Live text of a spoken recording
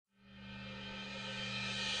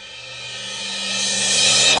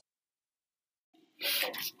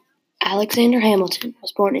Alexander Hamilton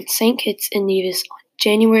was born in St. Kitts and Nevis on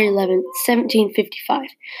January 11, 1755.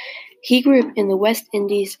 He grew up in the West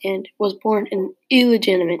Indies and was born an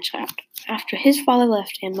illegitimate child. After his father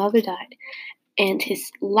left and mother died, and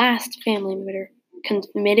his last family member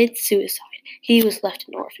committed suicide, he was left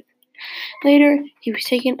an orphan. Later, he was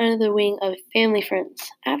taken under the wing of family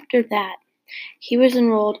friends. After that, he was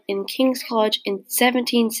enrolled in King's College in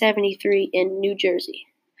 1773 in New Jersey.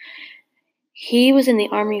 He was in the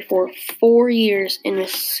Army for 4 years and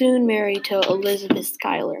was soon married to Elizabeth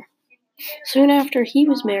Schuyler. Soon after he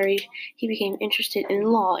was married, he became interested in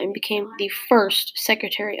law and became the first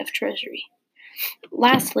Secretary of Treasury.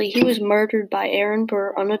 Lastly, he was murdered by Aaron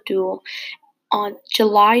Burr on a duel on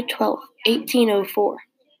July 12, 1804.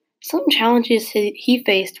 Some challenges he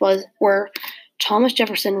faced were Thomas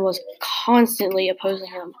Jefferson was constantly opposing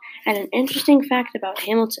him, and an interesting fact about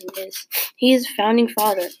Hamilton is he is founding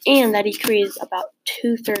father and that he created about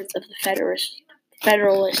 2/3 of the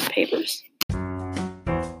Federalist Papers.